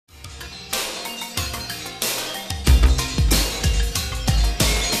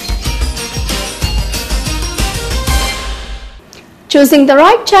Choosing the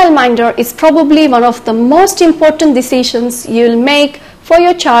right childminder is probably one of the most important decisions you'll make for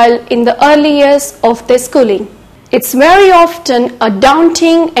your child in the early years of their schooling. It's very often a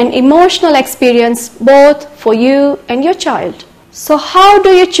daunting and emotional experience both for you and your child. So how do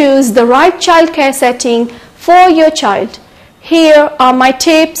you choose the right childcare setting for your child? Here are my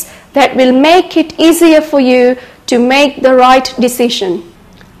tips that will make it easier for you to make the right decision.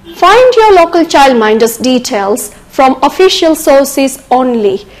 Find your local childminder's details from official sources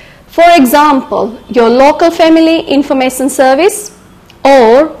only. For example, your local family information service,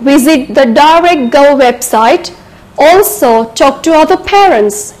 or visit the Direct.gov website. Also, talk to other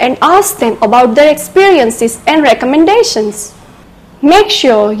parents and ask them about their experiences and recommendations. Make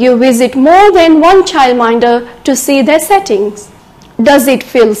sure you visit more than one childminder to see their settings. Does it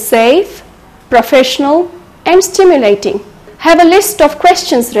feel safe, professional, and stimulating? Have a list of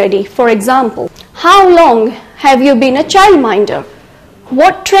questions ready. For example, how long have you been a childminder?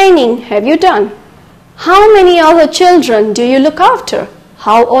 What training have you done? How many other children do you look after?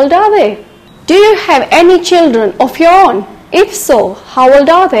 How old are they? Do you have any children of your own? If so, how old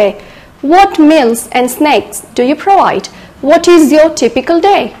are they? What meals and snacks do you provide? What is your typical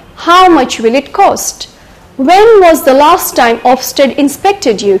day? How much will it cost? When was the last time Ofsted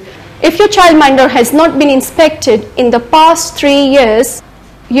inspected you? If your childminder has not been inspected in the past 3 years,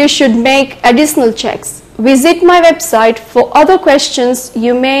 you should make additional checks. Visit my website for other questions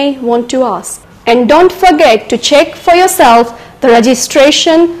you may want to ask. And don't forget to check for yourself the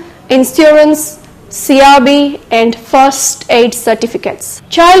registration, insurance, CRB and first aid certificates.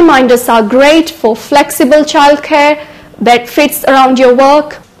 Childminders are great for flexible childcare that fits around your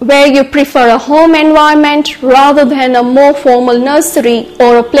work, where you prefer a home environment rather than a more formal nursery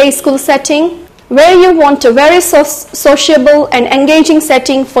or a play school setting, where you want a very sociable and engaging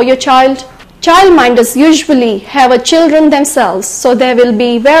setting for your child. Childminders usually have a children themselves, so they will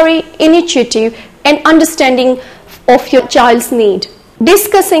be very initiative and understanding of your child's need.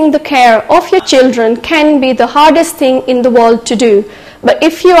 Discussing the care of your children can be the hardest thing in the world to do, but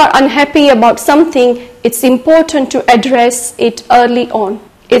if you are unhappy about something, it's important to address it early on.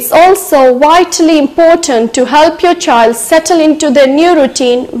 It's also vitally important to help your child settle into their new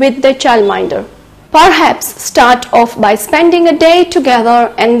routine with their childminder. Perhaps start off by spending a day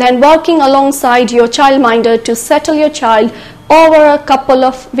together and then working alongside your childminder to settle your child over a couple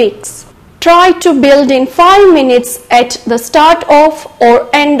of weeks. Try to build in 5 minutes at the start of or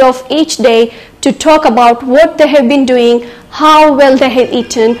end of each day to talk about what they have been doing, how well they have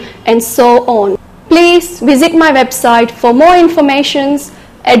eaten, and so on. Please visit my website for more information,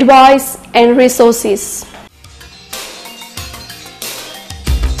 advice, and resources.